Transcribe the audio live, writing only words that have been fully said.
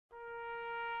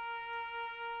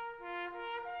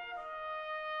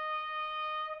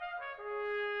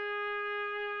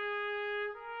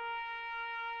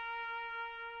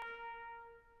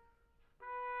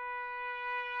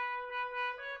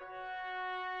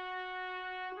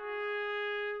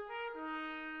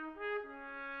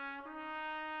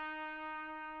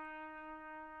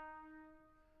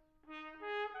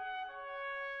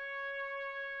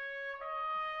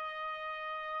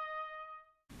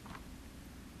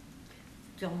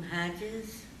Joan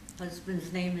Hodges.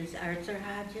 Husband's name is Arthur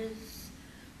Hodges.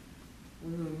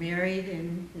 We were married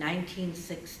in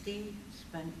 1960,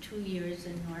 spent 2 years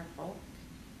in Norfolk,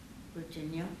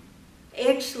 Virginia.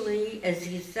 Actually, as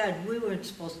he said, we weren't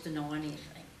supposed to know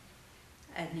anything,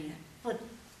 but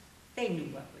they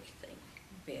knew everything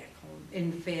back home.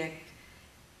 In fact,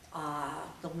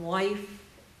 the wife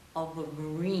of a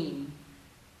Marine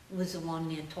was the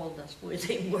one that told us where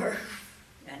they were,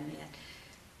 and that.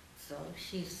 So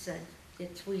she said,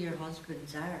 "It's where your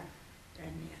husbands are,"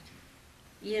 and that.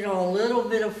 You know, a little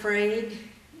bit afraid,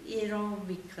 you know,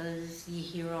 because you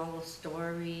hear all the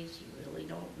stories. You really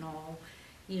don't know.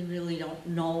 You really don't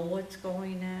know what's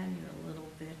going on. You're a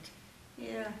little bit,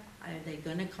 yeah. Are they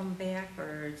going to come back,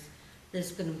 or is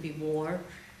this going to be war?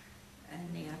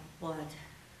 And that, but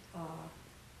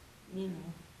you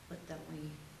know, but then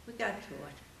we got through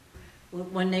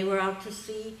it. When they were out to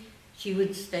sea, she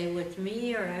would stay with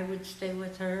me, or I would stay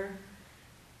with her,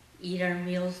 eat our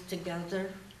meals together,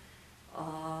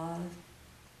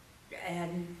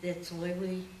 and that's the way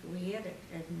we had it.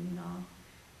 And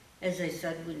as I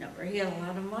said, we never had a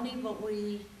lot of money, but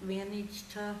we managed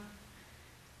to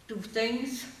do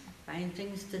things, find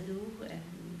things to do,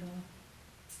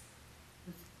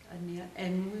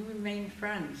 and we remained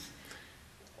friends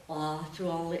through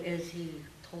all the, as he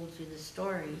told you the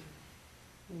story.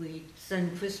 We'd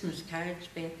send Christmas cards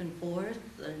back and forth,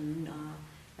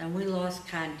 and we lost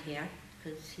contact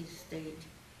because he stayed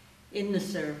in the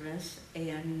service,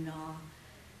 and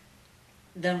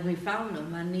then we found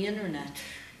him on the internet,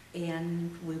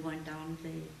 and we went down.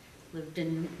 They lived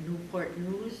in Newport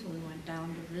News. We went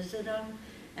down to visit him,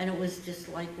 and it was just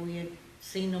like we had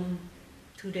seen him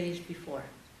 2 days before.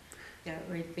 Got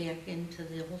right back into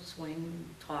the whole swing,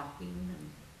 talking and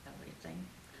everything.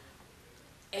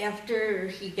 After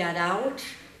he got out,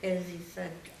 as he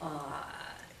said,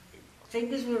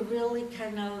 things were really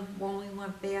kind of, when we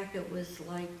went back, it was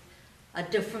like a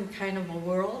different kind of a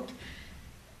world.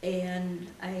 And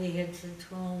I had said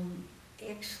to him,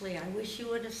 actually, I wish you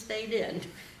would have stayed in.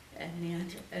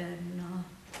 And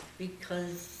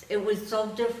because it was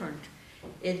so different.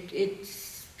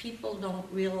 It's people don't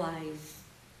realize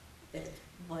it,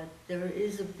 but there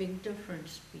is a big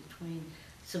difference between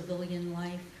civilian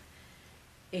life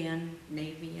and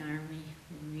Navy, Army,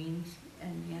 Marines,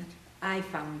 and yet I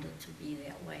found it to be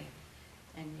that way.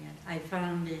 And yet I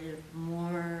found it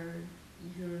more,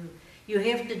 you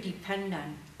have to depend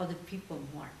on other people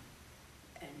more.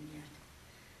 And yet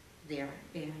there,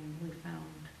 and we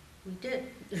found, we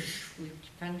did. We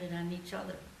depended on each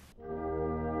other.